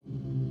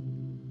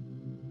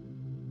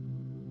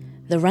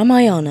The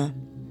Ramayana.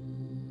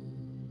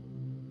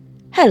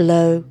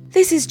 Hello,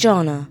 this is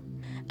Jana,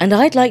 and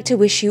I'd like to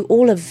wish you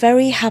all a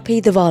very happy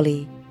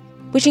Diwali,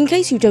 which, in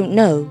case you don't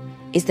know,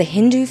 is the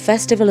Hindu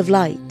festival of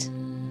light.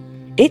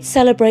 It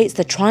celebrates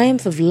the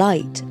triumph of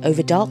light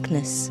over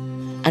darkness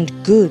and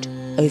good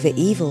over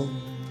evil.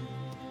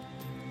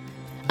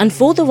 And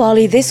for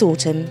Diwali this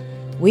autumn,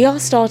 we are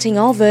starting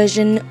our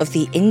version of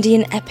the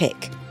Indian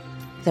epic,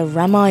 the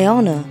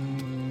Ramayana.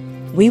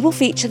 We will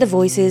feature the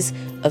voices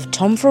of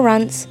Tom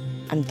Ferrance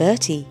and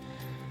Bertie.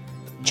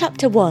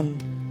 Chapter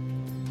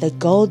 1. The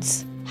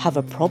Gods Have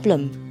a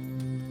Problem.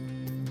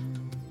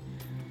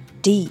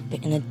 Deep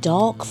in a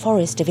dark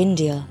forest of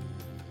India,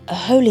 a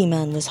holy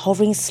man was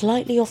hovering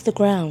slightly off the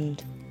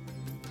ground,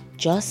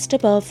 just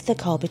above the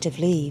carpet of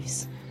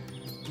leaves.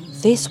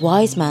 This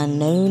wise man,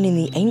 known in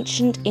the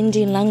ancient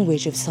Indian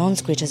language of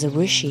Sanskrit as a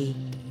rishi,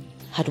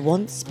 had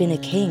once been a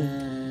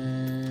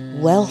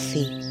king,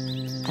 wealthy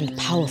and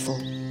powerful.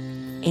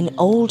 In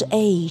old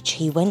age,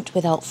 he went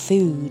without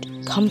food,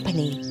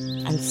 company,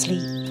 and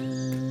sleep.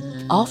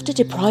 After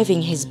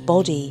depriving his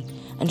body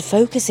and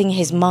focusing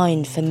his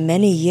mind for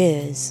many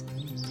years,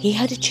 he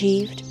had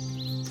achieved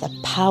the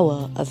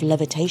power of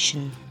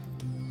levitation.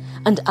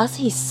 And as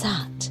he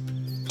sat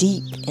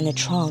deep in a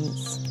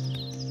trance,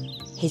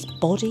 his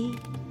body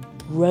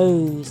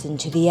rose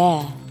into the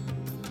air.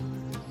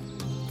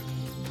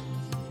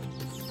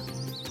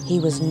 He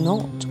was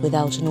not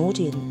without an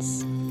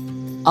audience.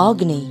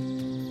 Agni,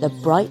 the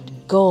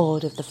bright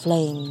god of the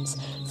flames,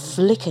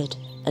 flickered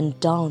and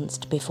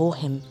danced before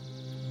him.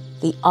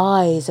 The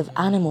eyes of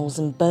animals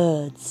and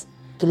birds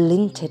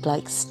glinted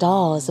like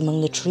stars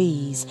among the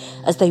trees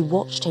as they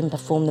watched him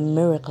perform the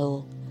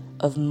miracle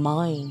of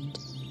mind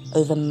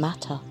over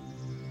matter.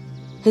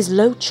 His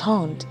low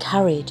chant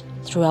carried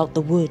throughout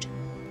the wood.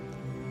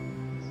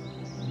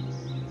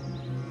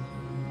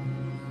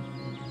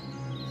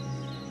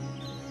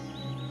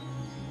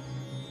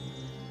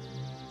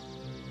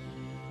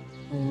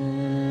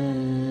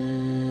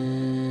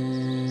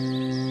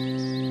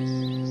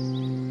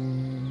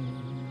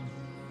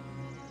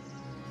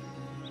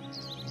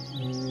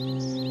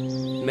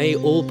 May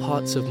all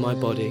parts of my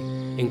body,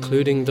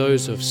 including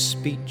those of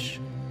speech,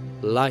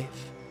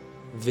 life,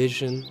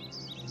 vision,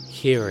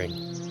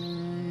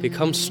 hearing,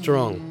 become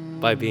strong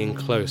by being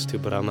close to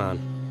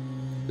Brahman.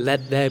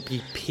 Let there be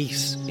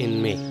peace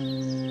in me.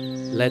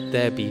 Let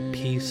there be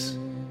peace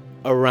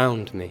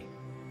around me.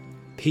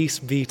 Peace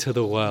be to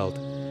the world.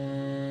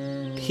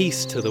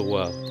 Peace to the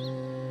world.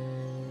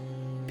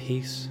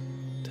 Peace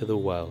to the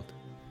world.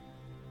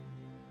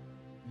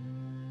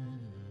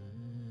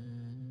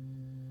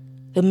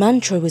 The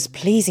mantra was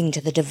pleasing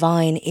to the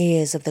divine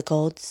ears of the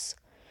gods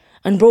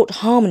and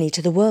brought harmony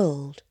to the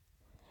world.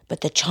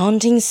 But the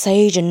chanting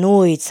sage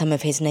annoyed some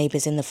of his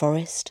neighbours in the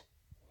forest.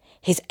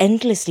 His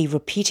endlessly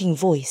repeating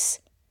voice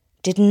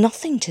did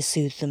nothing to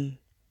soothe them.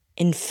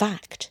 In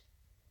fact,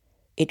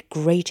 it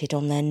grated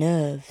on their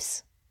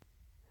nerves.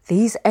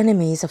 These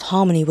enemies of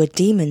harmony were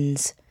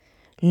demons,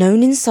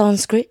 known in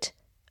Sanskrit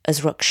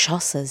as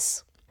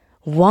Rakshasas.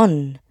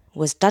 One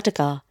was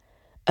Dadaka,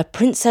 a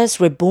princess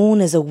reborn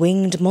as a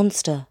winged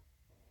monster.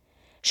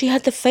 She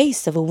had the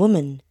face of a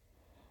woman,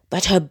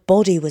 but her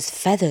body was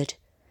feathered,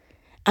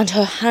 and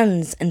her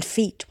hands and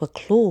feet were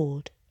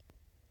clawed.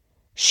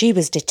 She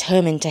was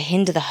determined to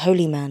hinder the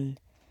holy man,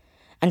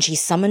 and she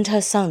summoned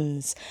her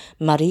sons,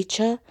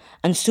 Maricha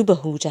and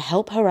Subahu, to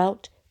help her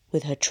out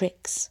with her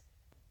tricks.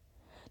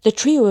 The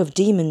trio of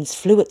demons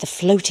flew at the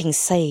floating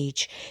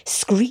sage,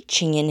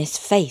 screeching in his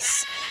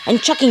face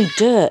and chucking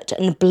dirt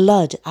and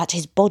blood at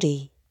his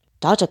body.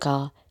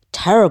 Dadaka,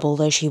 terrible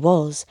though she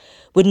was,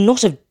 would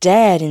not have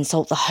dared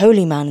insult the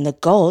holy man and the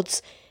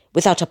gods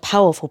without a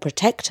powerful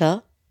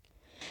protector.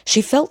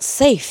 She felt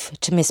safe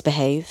to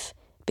misbehave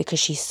because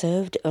she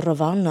served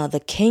Ravana, the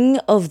king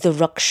of the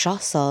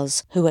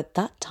Rakshasas, who at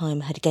that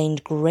time had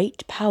gained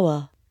great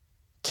power.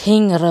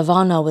 King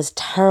Ravana was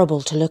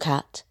terrible to look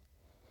at.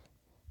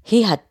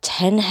 He had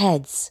 10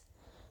 heads,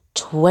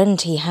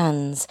 20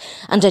 hands,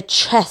 and a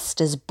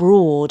chest as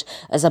broad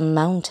as a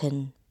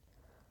mountain.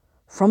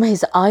 From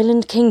his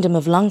island kingdom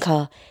of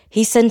Lanka,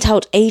 he sent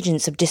out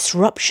agents of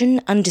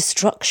disruption and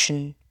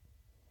destruction.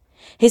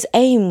 His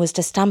aim was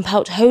to stamp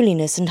out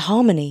holiness and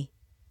harmony.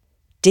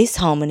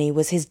 Disharmony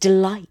was his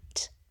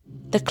delight.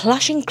 The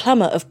clashing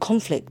clamour of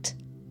conflict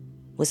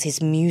was his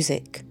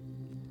music.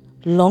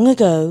 Long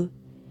ago,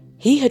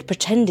 he had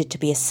pretended to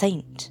be a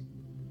saint.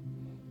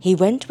 He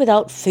went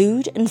without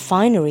food and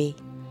finery.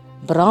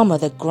 Brahma,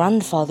 the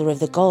grandfather of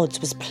the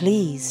gods, was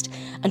pleased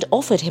and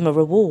offered him a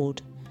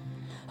reward.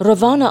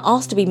 Ravana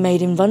asked to be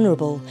made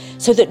invulnerable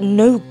so that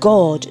no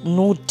god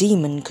nor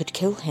demon could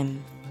kill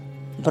him.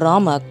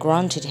 Brahma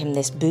granted him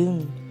this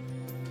boon.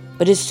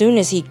 But as soon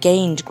as he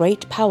gained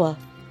great power,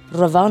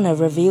 Ravana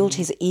revealed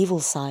his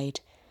evil side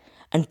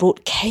and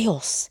brought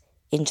chaos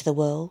into the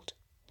world.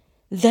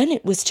 Then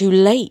it was too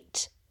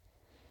late.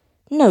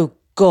 No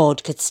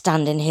god could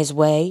stand in his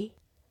way.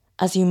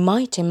 As you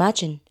might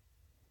imagine,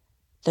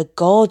 the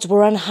gods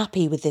were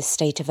unhappy with this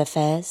state of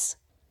affairs.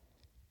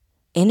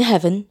 In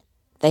heaven,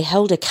 they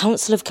held a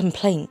council of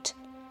complaint.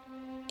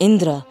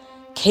 Indra,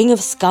 king of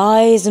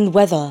skies and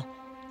weather,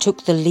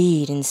 took the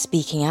lead in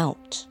speaking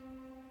out.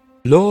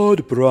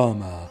 Lord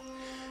Brahma,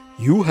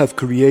 you have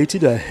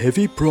created a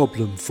heavy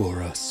problem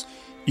for us,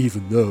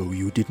 even though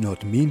you did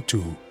not mean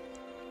to.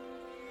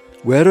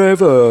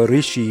 Wherever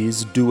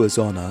rishis do us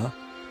honor,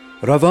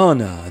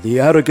 Ravana, the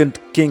arrogant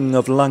king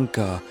of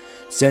Lanka,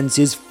 sends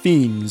his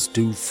fiends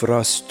to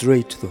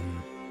frustrate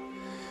them.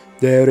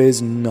 There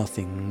is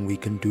nothing we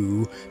can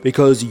do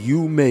because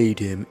you made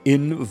him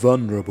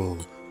invulnerable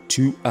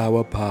to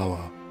our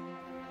power.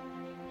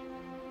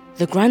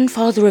 The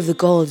grandfather of the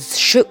gods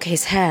shook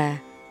his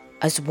hair,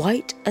 as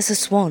white as a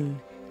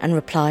swan, and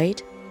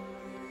replied,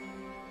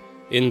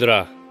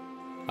 Indra,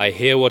 I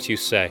hear what you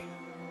say.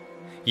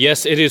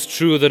 Yes, it is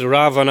true that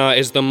Ravana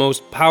is the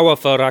most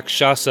powerful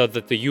Rakshasa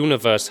that the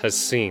universe has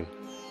seen.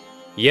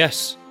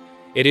 Yes,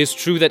 it is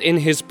true that in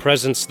his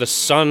presence the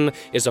sun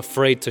is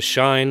afraid to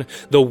shine,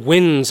 the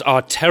winds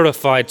are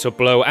terrified to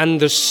blow, and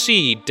the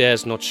sea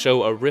dares not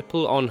show a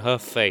ripple on her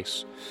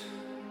face.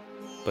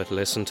 But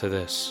listen to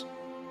this.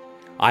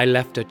 I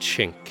left a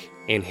chink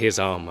in his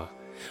armor.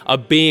 A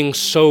being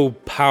so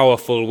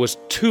powerful was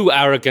too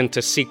arrogant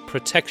to seek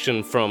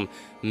protection from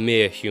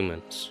mere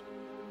humans.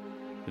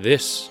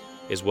 This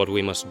is what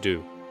we must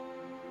do.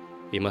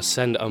 We must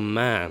send a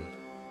man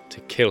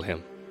to kill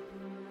him.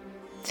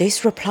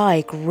 This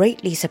reply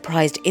greatly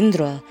surprised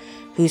Indra,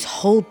 whose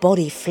whole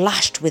body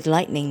flashed with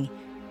lightning,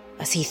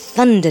 as he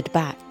thundered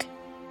back.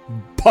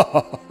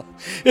 Bah!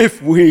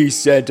 If we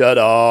sent an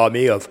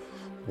army of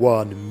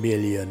 1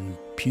 million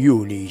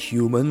puny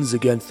humans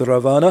against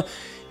Ravana,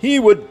 he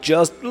would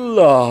just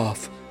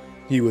laugh.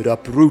 He would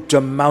uproot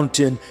a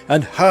mountain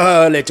and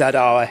hurl it at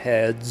our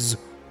heads.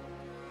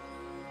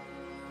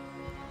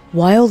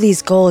 While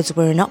these gods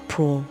were in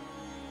uproar,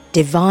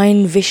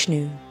 divine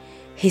Vishnu,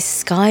 his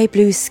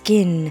sky-blue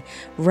skin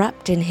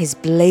wrapped in his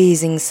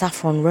blazing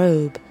saffron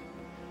robe,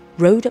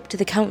 rode up to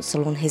the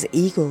council on his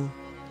eagle,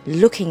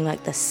 looking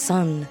like the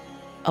sun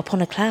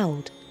upon a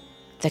cloud.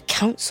 The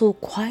council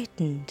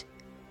quietened,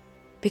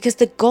 because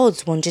the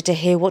gods wanted to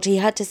hear what he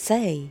had to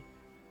say.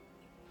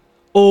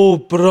 O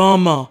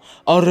Brahma,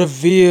 our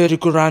revered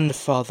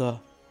grandfather,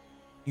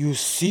 you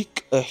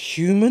seek a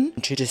human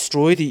to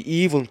destroy the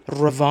evil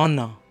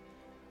Ravana.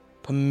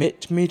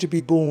 Permit me to be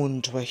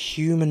born to a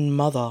human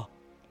mother,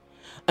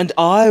 and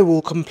I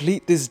will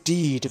complete this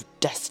deed of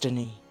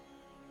destiny.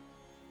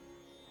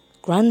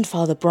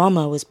 Grandfather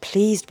Brahma was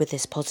pleased with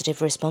this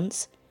positive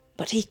response,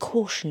 but he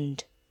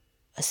cautioned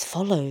as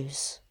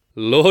follows.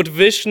 Lord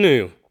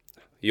Vishnu,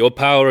 your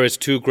power is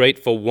too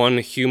great for one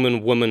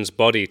human woman's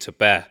body to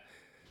bear.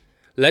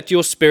 Let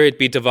your spirit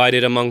be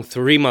divided among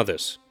 3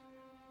 mothers.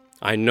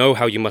 I know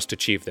how you must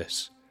achieve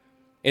this.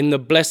 In the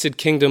blessed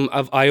kingdom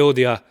of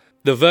Ayodhya,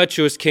 the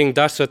virtuous King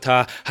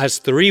Dasratha has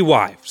 3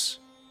 wives,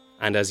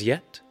 and as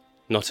yet,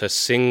 not a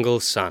single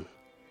son.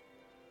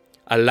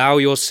 Allow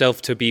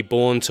yourself to be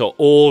born to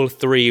all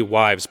 3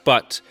 wives,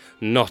 but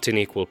not in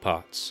equal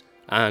parts.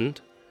 And,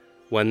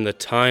 when the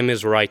time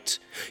is right,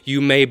 you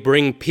may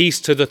bring peace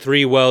to the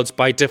 3 worlds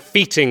by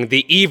defeating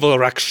the evil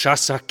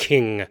Rakshasa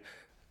king.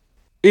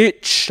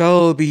 It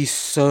shall be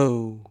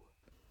so,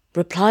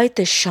 replied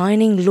the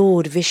shining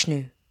Lord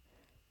Vishnu.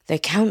 The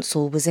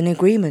council was in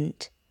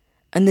agreement,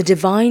 and the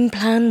divine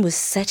plan was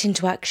set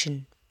into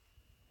action.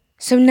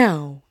 So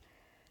now,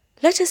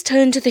 let us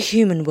turn to the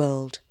human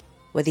world,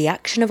 where the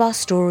action of our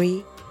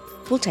story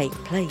will take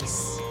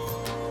place.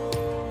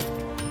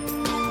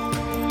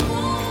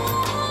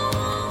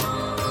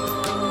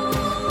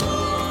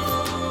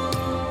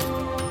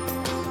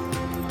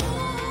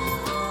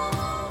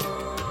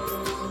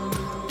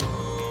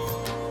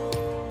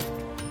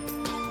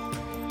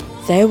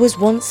 There was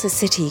once a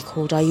city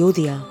called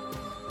Ayodhya.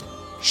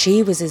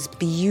 She was as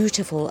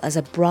beautiful as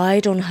a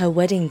bride on her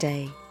wedding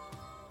day.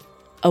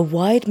 A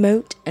wide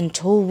moat and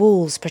tall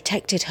walls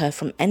protected her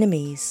from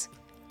enemies.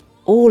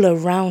 All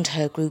around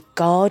her grew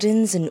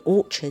gardens and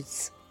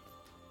orchards.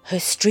 Her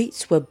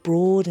streets were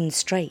broad and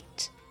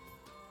straight.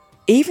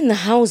 Even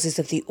the houses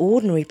of the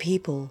ordinary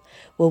people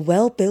were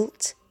well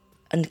built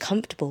and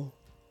comfortable.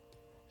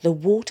 The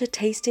water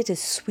tasted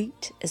as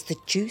sweet as the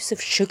juice of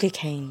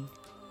sugarcane.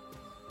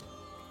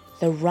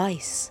 The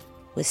rice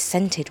was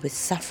scented with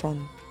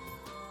saffron.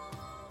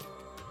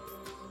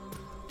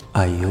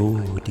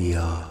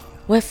 Ayodhya,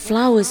 where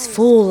flowers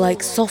fall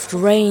like soft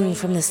rain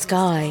from the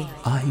sky,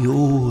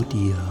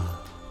 Ayodhya,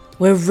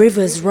 where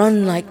rivers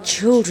run like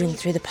children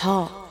through the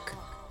park,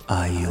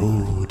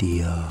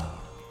 Ayodhya,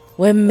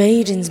 where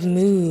maidens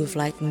move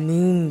like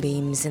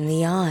moonbeams in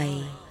the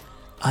eye,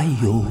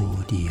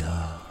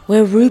 Ayodhya,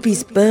 where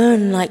rubies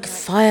burn like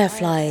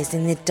fireflies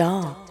in the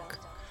dark,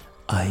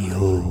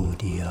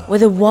 Ayodhya, where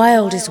the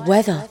wildest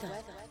weather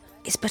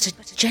is but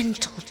a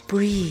gentle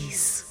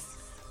breeze,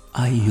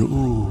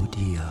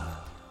 Ayodhya,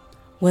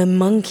 where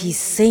monkeys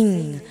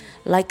sing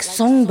like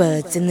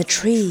songbirds in the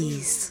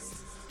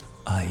trees,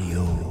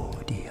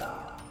 Ayodhya.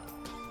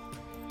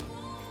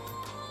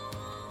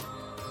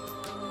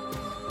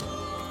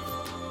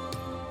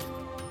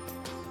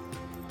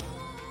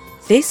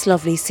 This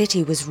lovely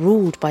city was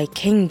ruled by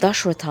King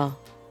Dashratha,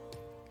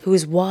 who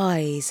was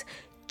wise,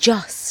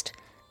 just,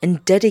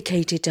 and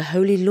dedicated to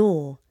holy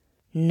law,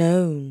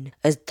 known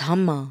as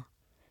Dhamma.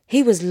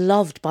 He was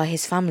loved by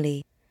his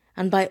family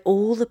and by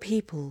all the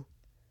people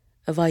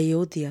of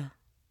Ayodhya.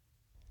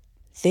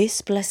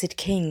 This blessed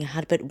king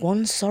had but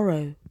one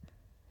sorrow.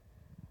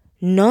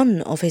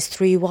 None of his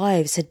 3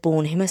 wives had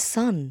borne him a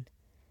son.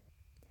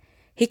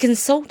 He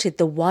consulted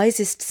the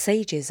wisest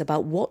sages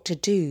about what to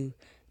do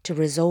to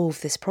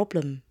resolve this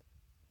problem.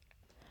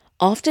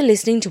 After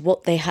listening to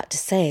what they had to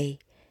say,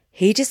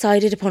 he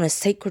decided upon a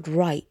sacred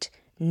rite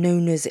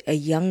known as a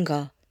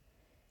yanga,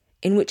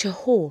 in which a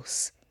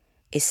horse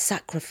is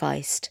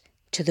sacrificed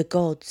to the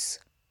gods.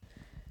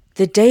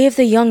 The day of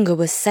the yanga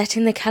was set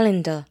in the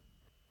calendar.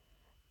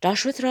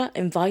 Dashratha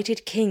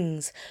invited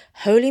kings,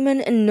 holy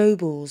men and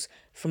nobles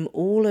from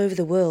all over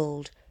the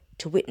world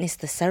to witness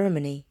the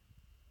ceremony.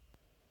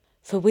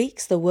 For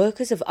weeks the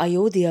workers of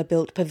Ayodhya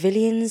built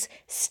pavilions,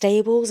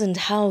 stables and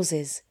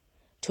houses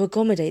to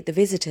accommodate the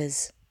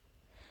visitors.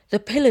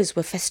 The pillars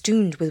were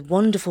festooned with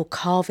wonderful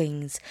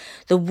carvings,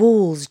 the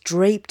walls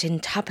draped in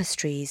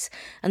tapestries,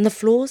 and the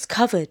floors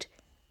covered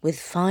with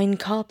fine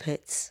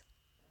carpets.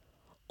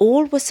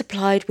 All were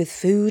supplied with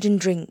food and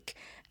drink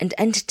and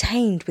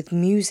entertained with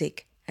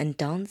music and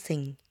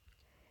dancing.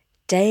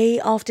 Day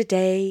after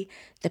day,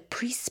 the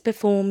priests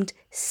performed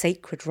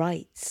sacred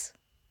rites.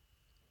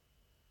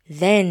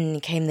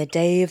 Then came the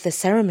day of the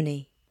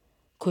ceremony.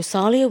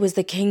 Kausalya was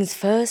the king's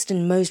first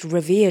and most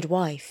revered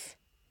wife.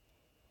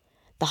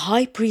 The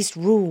high priest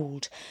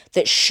ruled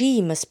that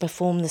she must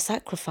perform the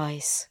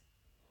sacrifice.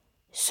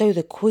 So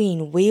the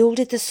queen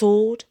wielded the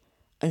sword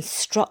and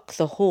struck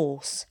the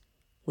horse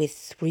with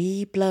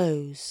 3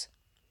 blows.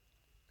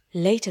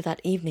 Later that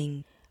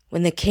evening,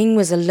 when the king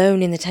was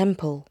alone in the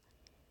temple,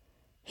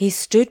 he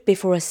stood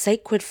before a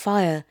sacred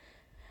fire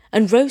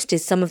and roasted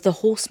some of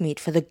the horse meat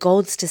for the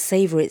gods to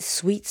savour its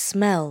sweet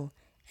smell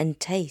and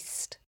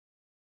taste.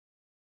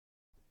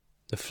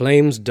 The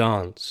flames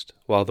danced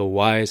while the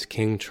wise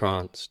king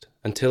tranced,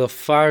 until a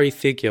fiery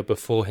figure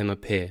before him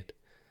appeared,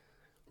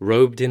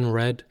 robed in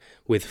red,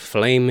 with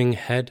flaming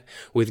head,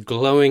 with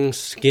glowing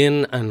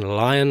skin and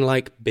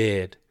lion-like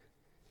beard.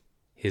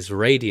 His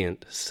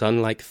radiant,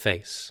 sun-like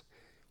face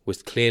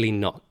was clearly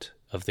not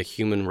of the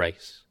human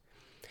race.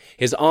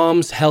 His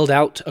arms held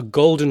out a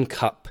golden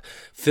cup,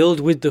 filled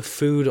with the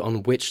food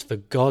on which the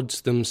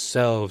gods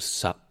themselves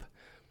sup.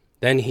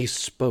 Then he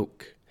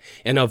spoke,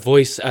 in a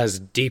voice as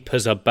deep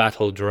as a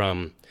battle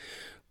drum,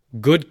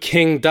 "Good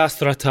King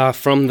Dashratha,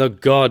 from the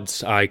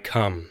gods I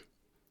come.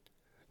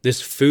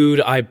 This food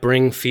I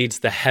bring feeds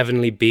the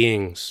heavenly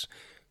beings.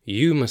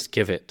 You must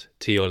give it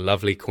to your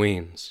lovely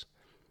queens.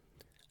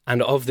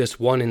 And of this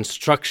one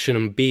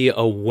instruction be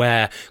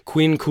aware,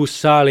 Queen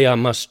Kausalya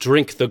must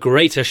drink the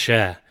greater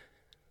share.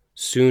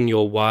 Soon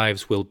your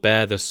wives will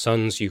bear the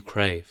sons you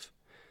crave.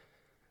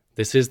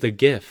 This is the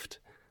gift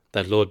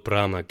that Lord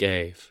Brahma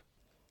gave."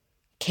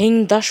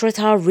 King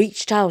Dashratha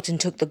reached out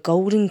and took the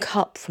golden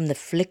cup from the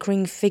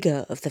flickering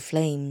figure of the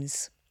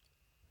flames.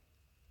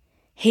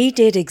 He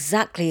did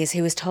exactly as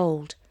he was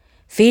told,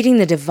 feeding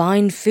the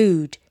divine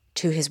food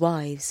to his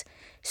wives,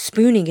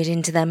 spooning it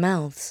into their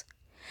mouths,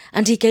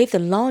 and he gave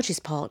the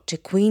largest part to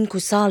Queen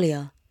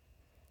Kausalya,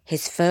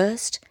 his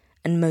first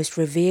and most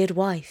revered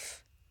wife.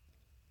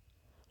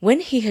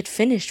 When he had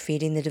finished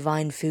feeding the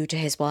divine food to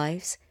his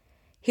wives,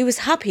 he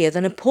was happier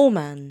than a poor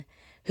man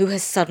who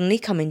has suddenly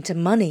come into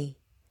money.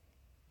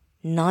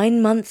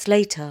 9 months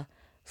later,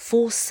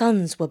 4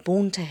 sons were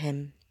born to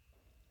him.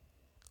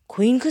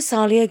 Queen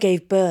Kausalya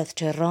gave birth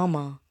to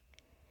Rama.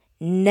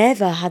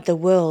 Never had the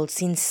world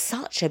seen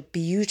such a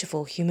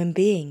beautiful human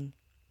being.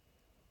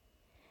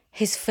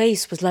 His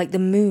face was like the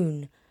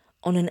moon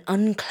on an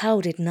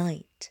unclouded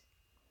night.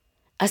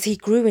 As he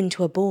grew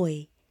into a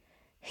boy,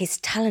 his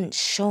talents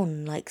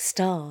shone like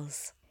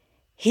stars.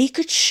 He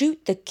could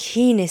shoot the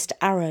keenest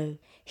arrow.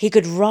 He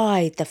could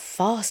ride the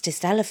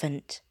fastest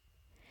elephant.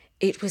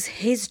 It was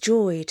his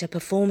joy to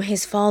perform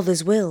his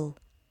father's will.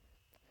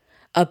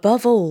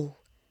 Above all,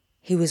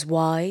 he was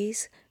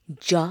wise,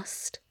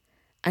 just,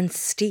 and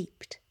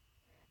steeped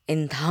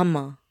in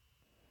Dhamma.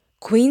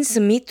 Queen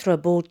Sumitra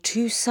bore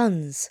 2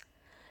 sons.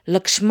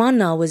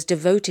 Lakshmana was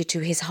devoted to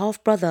his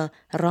half-brother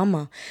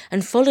Rama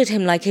and followed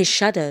him like his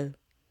shadow.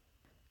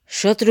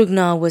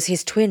 Shatrughna was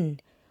his twin,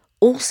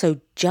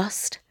 also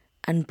just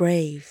and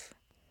brave.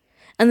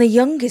 And the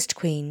youngest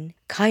queen,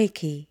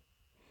 Kaikeyi,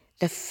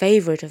 the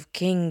favourite of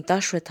King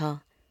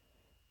Dashratha,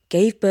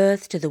 gave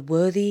birth to the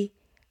worthy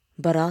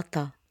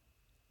Bharata.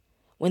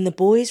 When the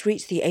boys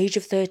reached the age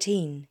of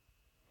 13,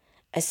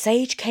 a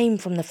sage came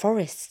from the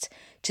forests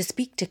to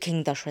speak to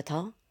King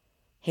Dashratha.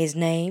 His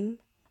name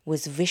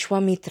was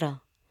Vishwamitra,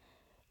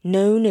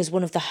 known as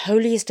one of the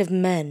holiest of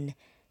men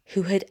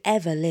who had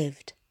ever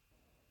lived.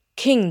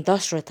 King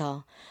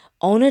Dashratha,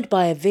 honoured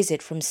by a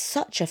visit from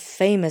such a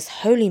famous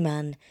holy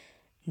man,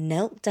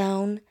 knelt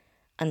down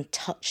and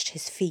touched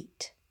his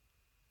feet.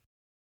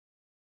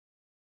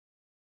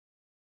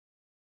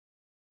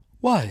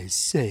 Wise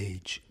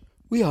sage,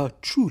 We are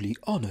truly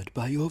honoured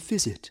by your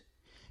visit.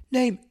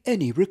 Name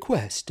any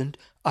request, and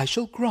I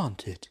shall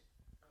grant it.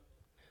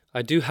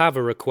 I do have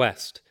a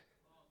request,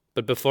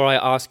 but before I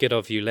ask it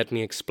of you, let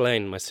me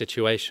explain my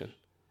situation.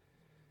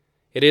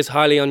 It is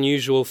highly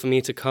unusual for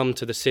me to come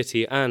to the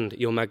city and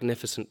your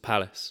magnificent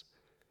palace.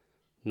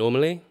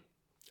 Normally,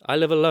 I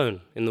live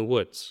alone in the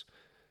woods.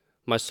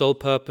 My sole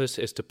purpose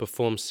is to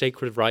perform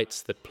sacred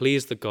rites that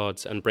please the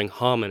gods and bring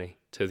harmony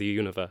to the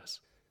universe.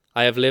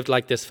 I have lived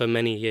like this for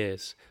many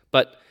years,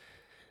 but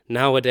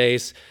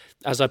nowadays,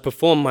 as I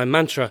perform my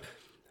mantra,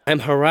 I am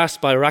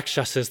harassed by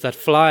rakshasas that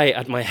fly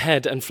at my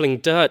head and fling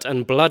dirt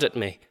and blood at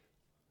me.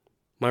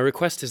 My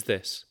request is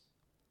this: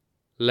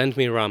 lend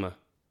me Rama,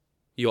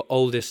 your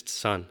oldest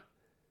son,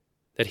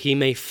 that he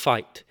may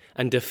fight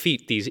and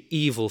defeat these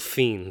evil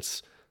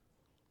fiends.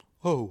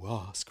 Oh,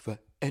 ask for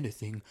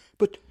anything,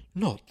 but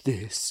not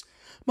this.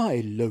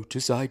 My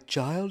lotus-eyed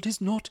child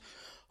is not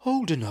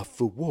old enough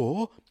for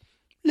war.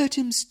 Let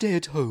him stay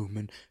at home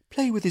and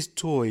play with his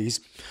toys.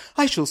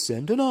 I shall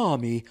send an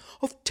army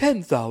of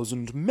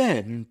 10,000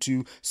 men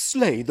to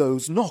slay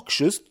those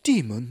noxious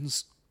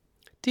demons.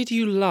 Did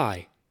you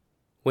lie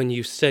when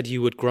you said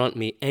you would grant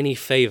me any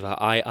favour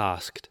I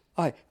asked?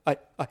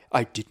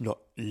 I did not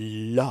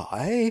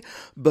lie,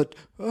 but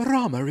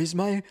Rama is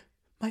my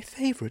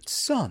favourite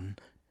son.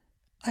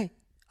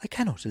 I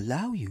cannot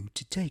allow you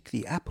to take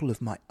the apple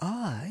of my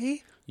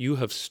eye. You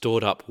have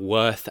stored up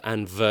worth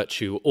and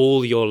virtue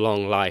all your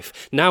long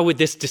life. Now with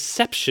this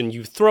deception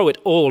you throw it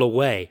all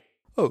away.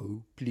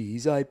 Oh,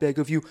 please, I beg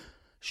of you,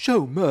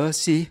 show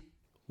mercy.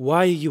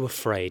 Why are you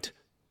afraid?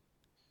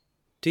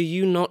 Do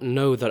you not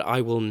know that I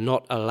will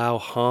not allow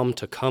harm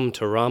to come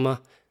to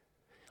Rama?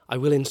 I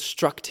will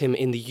instruct him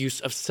in the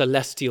use of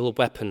celestial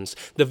weapons,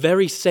 the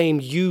very same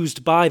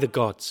used by the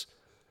gods.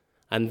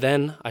 And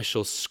then I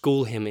shall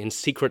school him in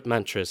secret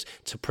mantras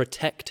to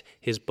protect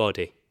his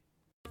body.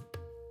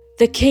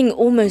 The king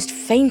almost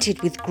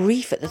fainted with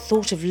grief at the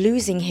thought of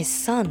losing his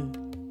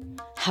son.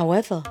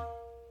 However,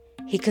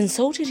 he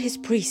consulted his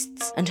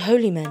priests and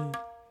holy men,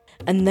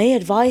 and they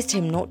advised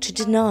him not to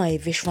deny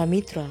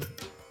Vishwamitra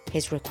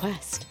his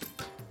request.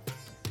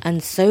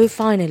 And so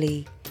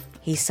finally,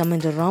 he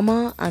summoned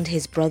Rama and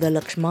his brother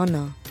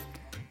Lakshmana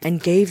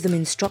and gave them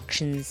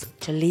instructions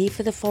to leave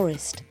for the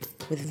forest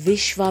with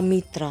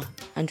Vishwamitra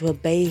and to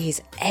obey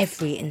his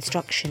every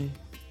instruction.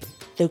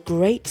 The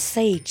great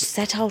sage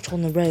set out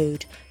on the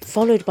road,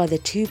 followed by the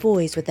two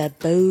boys with their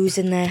bows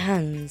in their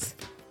hands.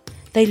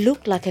 They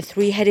looked like a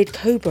three-headed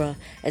cobra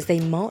as they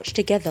marched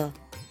together,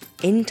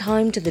 in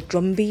time to the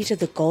drumbeat of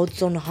the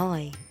gods on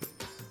high.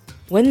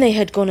 When they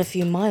had gone a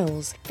few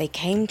miles, they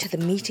came to the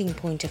meeting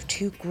point of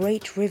two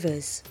great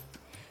rivers.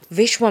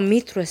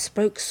 Vishwamitra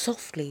spoke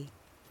softly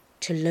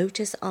to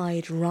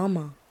lotus-eyed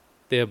Rama.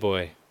 Dear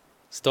boy,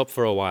 stop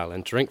for a while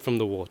and drink from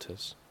the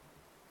waters.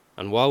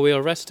 And while we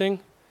are resting,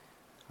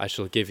 I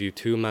shall give you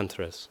two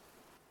mantras,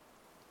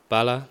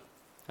 Bala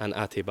and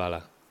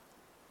Atibala.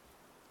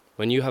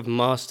 When you have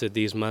mastered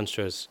these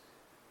mantras,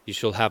 you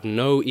shall have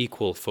no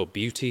equal for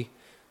beauty,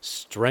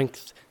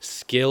 strength,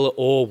 skill,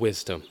 or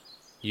wisdom.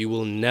 You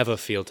will never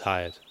feel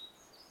tired,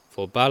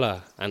 for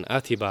Bala and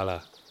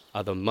Atibala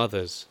are the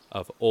mothers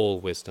of all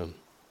wisdom.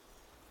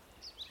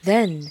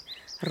 Then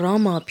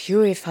Rama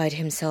purified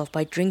himself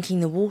by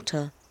drinking the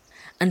water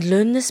and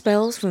learned the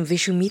spells from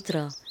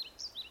Vishwamitra,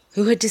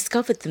 who had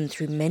discovered them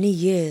through many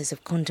years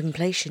of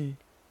contemplation.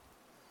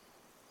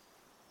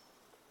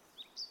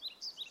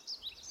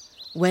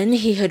 When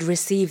he had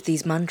received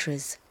these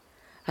mantras,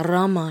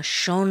 Rama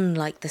shone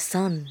like the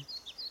sun.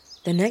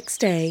 The next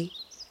day,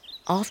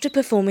 after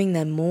performing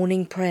their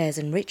morning prayers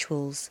and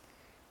rituals,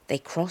 they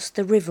crossed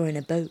the river in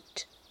a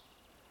boat.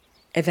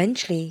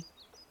 Eventually,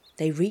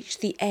 they reached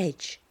the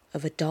edge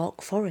of a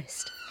dark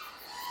forest.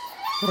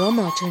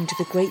 Rama turned to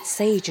the great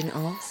sage and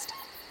asked,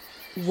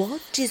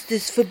 "What is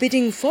this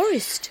forbidding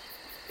forest?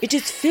 It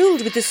is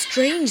filled with the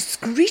strange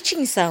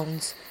screeching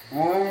sounds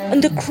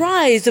and the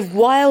cries of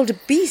wild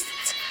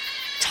beasts,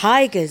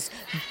 tigers,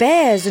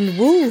 bears and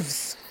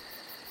wolves."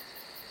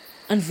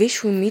 And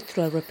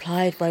Vishwamitra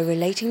replied by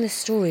relating the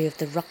story of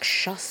the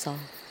Rakshasa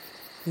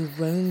who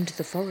roamed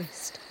the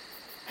forest.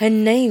 Her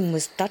name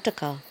was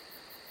Tataka.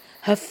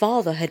 Her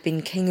father had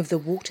been king of the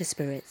water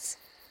spirits.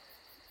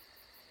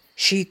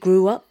 She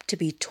grew up to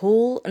be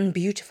tall and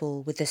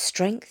beautiful with the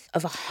strength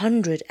of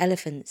 100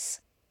 elephants.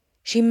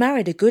 She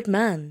married a good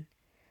man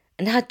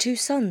and had 2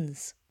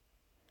 sons.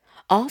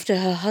 After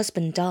her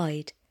husband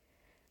died,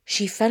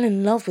 she fell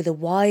in love with a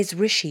wise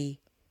rishi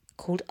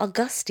called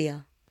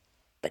Agastya.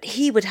 But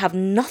he would have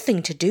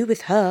nothing to do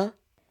with her.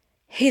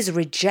 His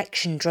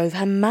rejection drove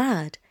her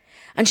mad,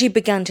 and she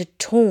began to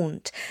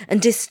taunt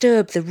and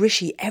disturb the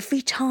rishi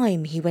every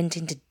time he went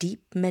into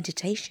deep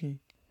meditation,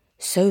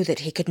 so that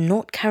he could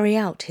not carry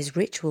out his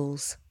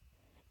rituals.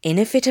 In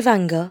a fit of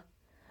anger,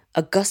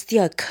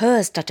 Agastya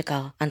cursed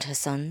Tataka and her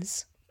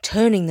sons,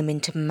 turning them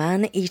into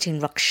man-eating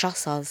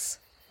Rakshasas.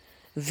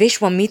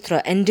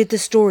 Vishwamitra ended the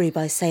story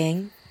by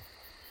saying,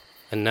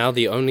 And now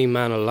the only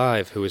man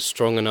alive who is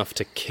strong enough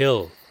to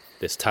kill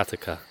this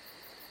Tataka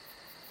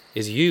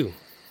is you,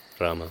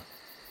 Rama.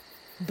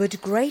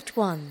 But Great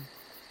One,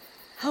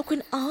 how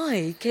can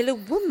I kill a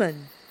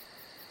woman?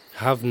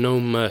 Have no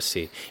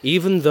mercy,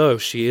 even though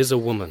she is a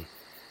woman,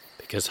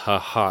 because her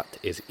heart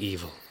is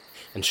evil,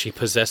 and she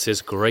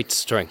possesses great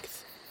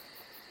strength.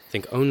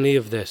 Think only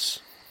of this.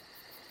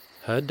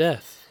 Her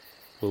death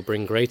will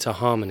bring greater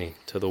harmony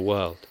to the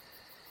world.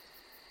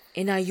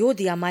 In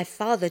Ayodhya, my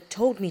father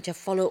told me to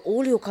follow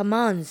all your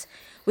commands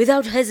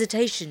without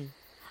hesitation.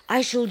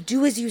 I shall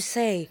do as you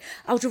say,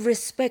 out of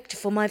respect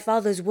for my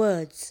father's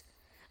words,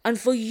 and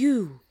for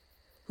you,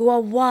 who are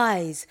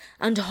wise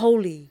and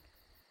holy.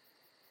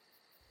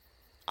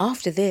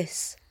 After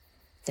this,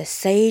 the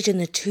sage and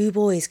the two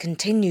boys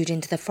continued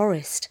into the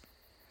forest,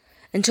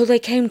 until they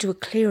came to a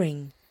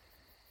clearing,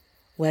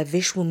 where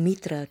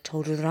Vishwamitra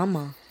told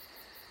Rama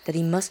that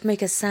he must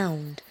make a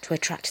sound to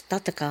attract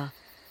Tataka,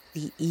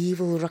 the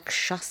evil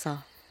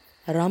Rakshasa.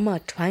 Rama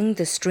twanged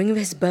the string of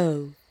his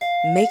bow,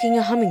 making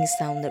a humming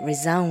sound that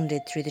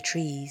resounded through the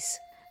trees,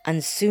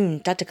 and soon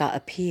Tataka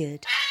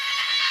appeared.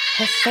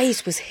 Her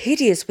face was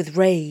hideous with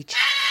rage,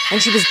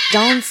 and she was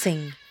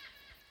dancing,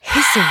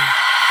 hissing,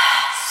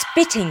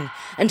 spitting,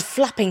 and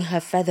flapping her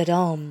feathered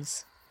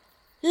arms.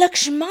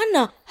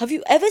 "Lakshmana, have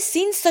you ever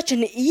seen such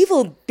an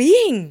evil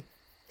being?"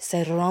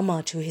 said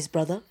Rama to his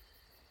brother.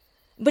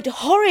 "But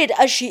horrid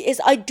as she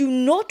is, I do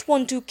not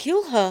want to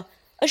kill her,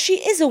 as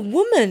she is a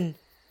woman.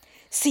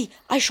 See,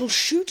 I shall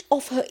shoot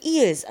off her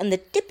ears and the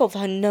tip of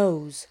her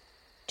nose,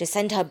 to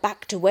send her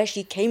back to where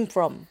she came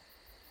from."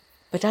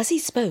 But as he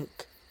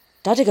spoke,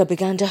 Tataka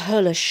began to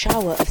hurl a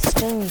shower of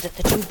stones at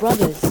the two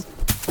brothers.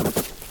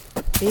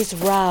 This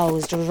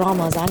roused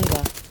Rama's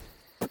anger,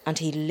 and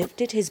he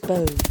lifted his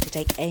bow to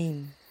take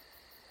aim.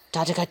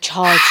 Tataka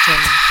charged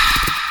him,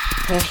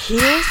 her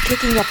heels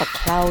kicking up a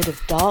cloud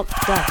of dark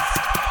dust,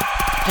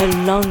 her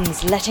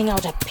lungs letting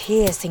out a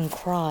piercing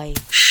cry.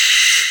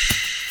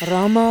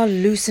 Rama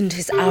loosened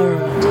his arrow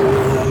at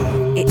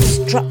her. It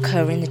struck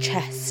her in the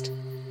chest,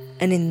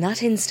 and in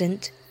that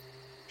instant,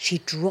 she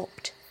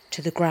dropped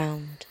to the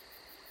ground.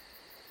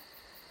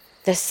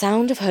 The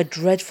sound of her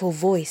dreadful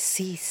voice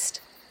ceased,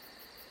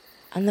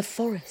 and the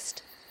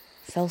forest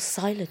fell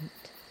silent.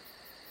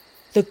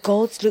 The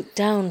gods looked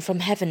down from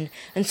heaven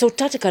and saw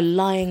Tataka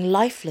lying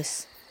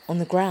lifeless on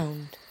the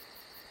ground.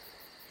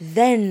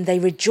 Then they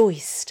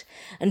rejoiced,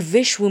 and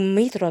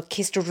Vishwamitra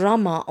kissed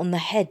Rama on the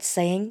head,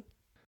 saying,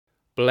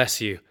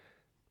 Bless you,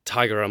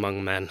 tiger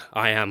among men,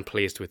 I am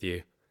pleased with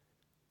you.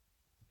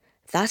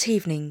 That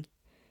evening,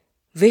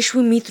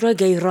 Vishwamitra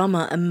gave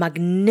Rama a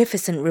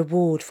magnificent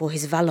reward for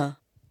his valour.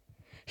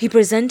 He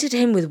presented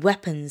him with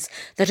weapons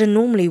that are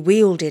normally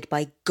wielded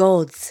by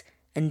gods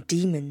and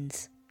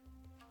demons.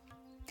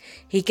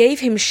 He gave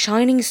him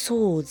shining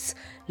swords,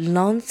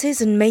 lances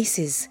and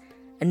maces,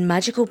 and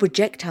magical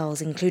projectiles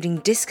including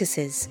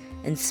discuses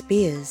and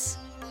spears.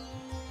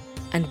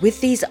 And with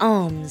these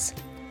arms,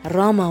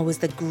 Rama was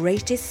the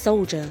greatest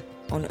soldier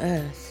on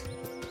earth.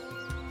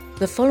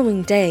 The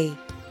following day,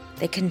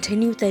 they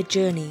continued their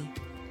journey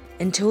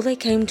until they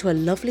came to a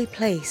lovely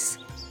place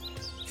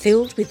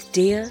filled with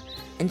deer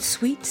and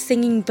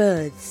sweet-singing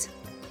birds,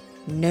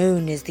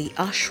 known as the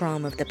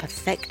ashram of the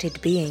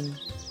perfected being.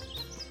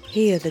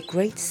 Here the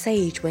great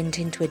sage went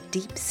into a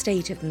deep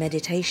state of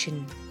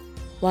meditation,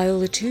 while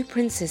the two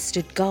princes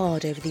stood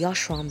guard over the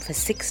ashram for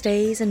 6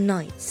 days and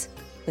nights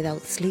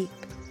without sleep.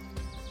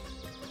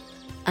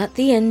 At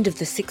the end of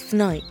the 6th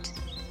night,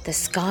 the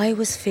sky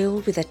was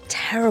filled with a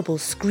terrible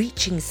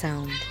screeching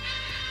sound.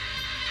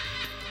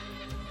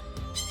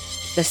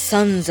 The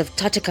sons of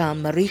Tataka,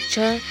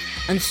 Maricha,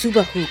 and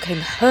Subahu came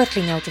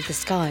hurtling out of the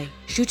sky,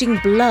 shooting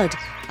blood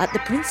at the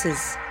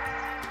princes.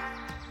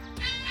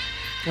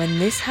 When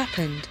this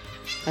happened,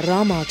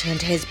 Rama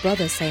turned to his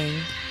brother,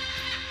 saying,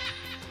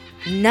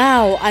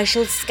 Now I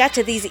shall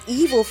scatter these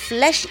evil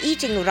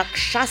flesh-eating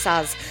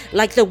Rakshasas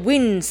like the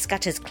wind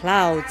scatters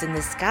clouds in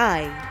the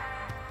sky.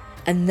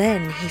 And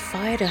then he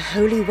fired a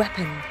holy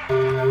weapon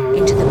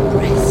into the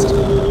breast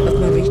of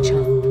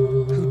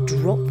Maricha, who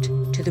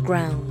dropped to the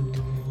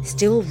ground,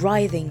 still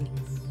writhing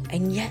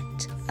and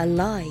yet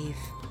alive.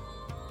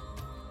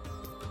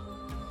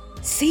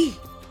 See,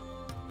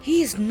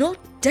 he is not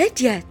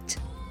dead yet,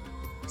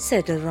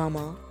 said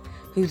Rama,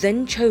 who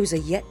then chose a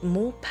yet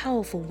more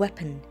powerful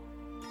weapon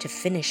to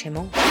finish him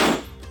off.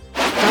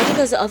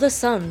 Tataka's other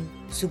son,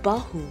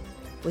 Subahu,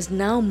 was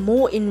now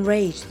more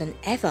enraged than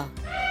ever.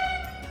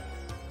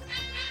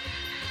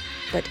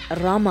 But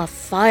Rama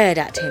fired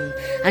at him,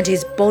 and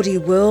his body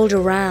whirled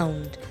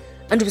around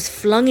and was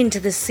flung into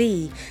the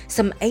sea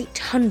some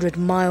 800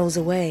 miles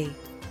away.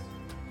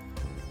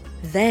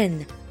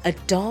 Then a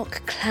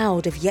dark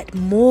cloud of yet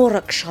more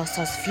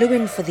Rakshasas flew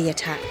in for the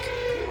attack.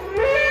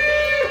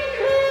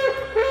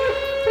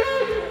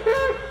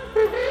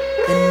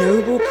 The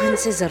noble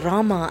princes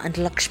Rama and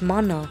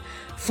Lakshmana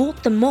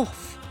fought them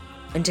off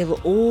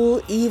until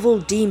all evil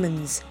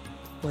demons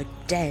were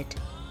dead.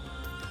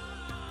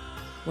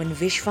 When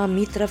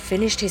Vishwamitra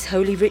finished his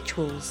holy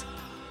rituals,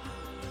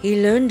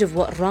 he learned of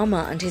what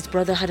Rama and his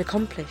brother had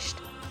accomplished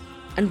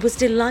and was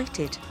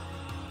delighted.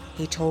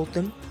 He told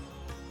them,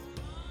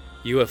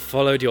 You have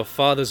followed your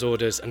father's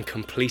orders and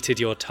completed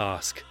your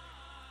task.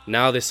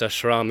 Now this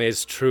ashram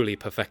is truly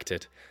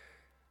perfected.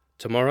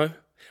 Tomorrow,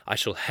 I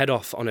shall head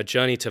off on a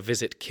journey to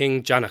visit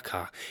King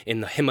Janaka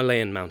in the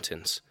Himalayan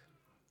mountains.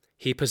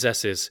 He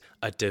possesses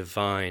a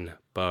divine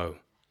bow.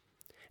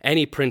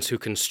 Any prince who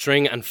can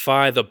string and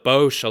fire the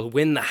bow shall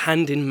win the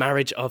hand in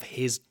marriage of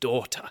his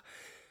daughter,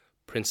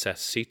 Princess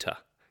Sita.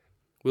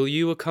 Will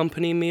you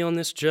accompany me on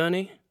this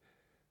journey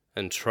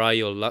and try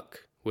your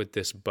luck with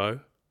this bow?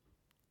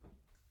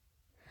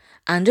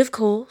 And of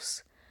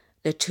course,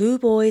 the two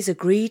boys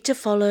agreed to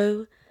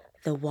follow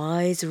the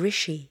wise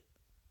Rishi.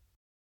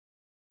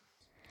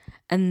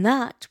 And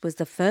that was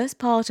the first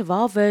part of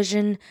our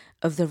version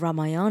of the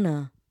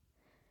Ramayana.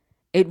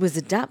 It was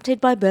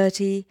adapted by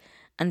Bertie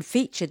and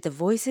featured the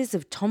voices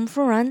of Tom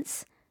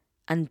Ferrance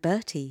and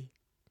Bertie.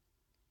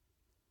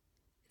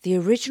 The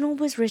original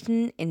was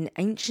written in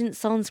ancient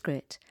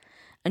Sanskrit,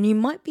 and you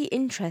might be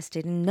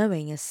interested in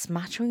knowing a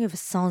smattering of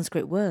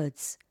Sanskrit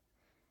words.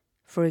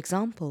 For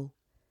example,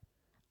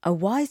 a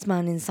wise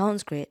man in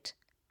Sanskrit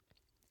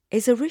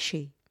is a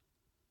rishi.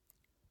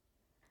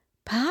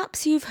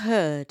 Perhaps you've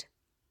heard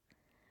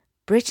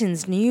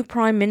Britain's new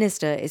Prime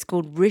Minister is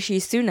called Rishi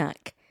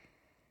Sunak.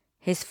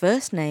 His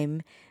first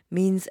name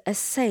means a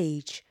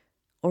sage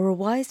or a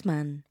wise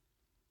man.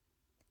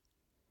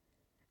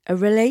 A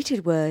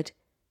related word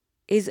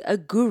is a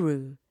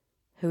guru,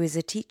 who is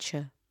a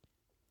teacher.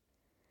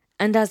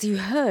 And as you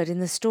heard in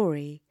the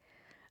story,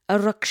 a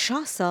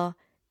rakshasa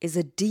is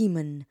a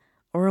demon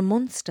or a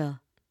monster.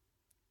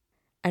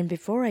 And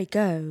before I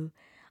go,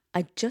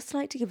 I'd just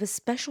like to give a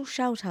special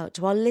shout out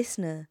to our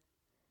listener,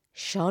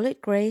 Charlotte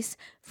Grace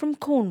from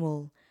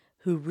Cornwall,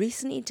 who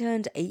recently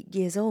turned 8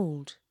 years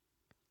old.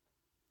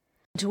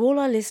 To all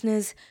our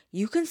listeners,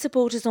 you can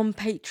support us on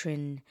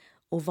Patreon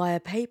or via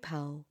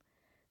PayPal.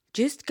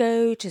 Just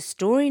go to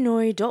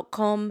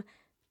storynori.com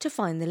to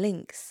find the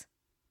links.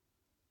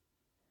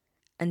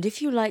 And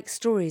if you like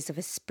stories of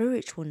a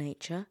spiritual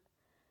nature,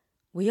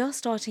 we are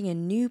starting a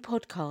new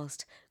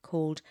podcast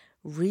called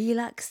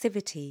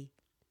Relaxivity.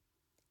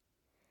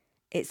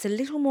 It's a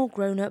little more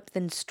grown up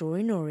than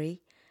Story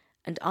Nori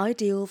and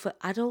ideal for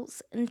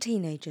adults and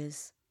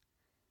teenagers.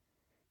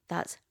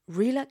 That's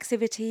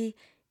Relaxivity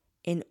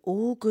in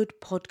all good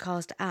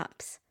podcast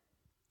apps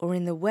or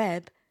in the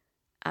web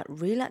at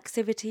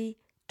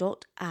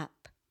relaxivity.app.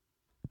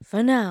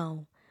 For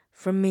now,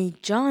 from me,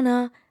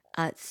 Jana,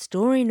 at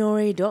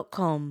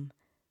storynori.com.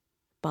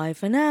 Bye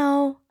for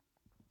now.